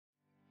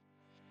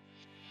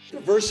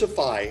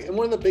Diversify. And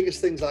one of the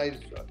biggest things I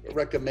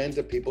recommend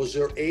to people is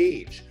their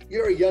age.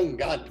 You're a young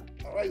gun.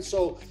 All right,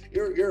 so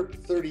you're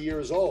 30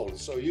 years old,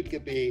 so you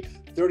could be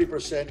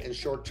 30% in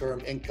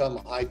short-term income,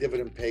 high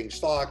dividend paying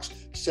stocks,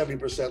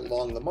 70%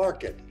 long the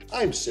market.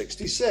 I'm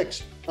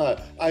 66.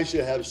 I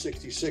should have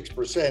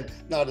 66%,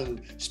 not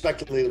in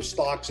speculative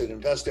stocks and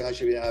investing. I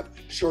should have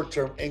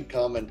short-term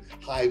income and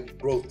high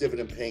growth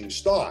dividend paying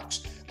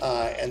stocks,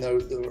 and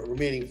the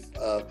remaining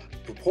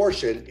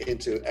proportion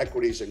into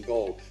equities and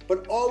gold.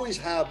 But always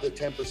have the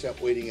 10%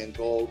 weighting in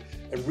gold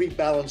and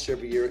rebalance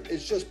every year.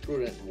 It's just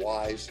prudent and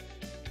wise.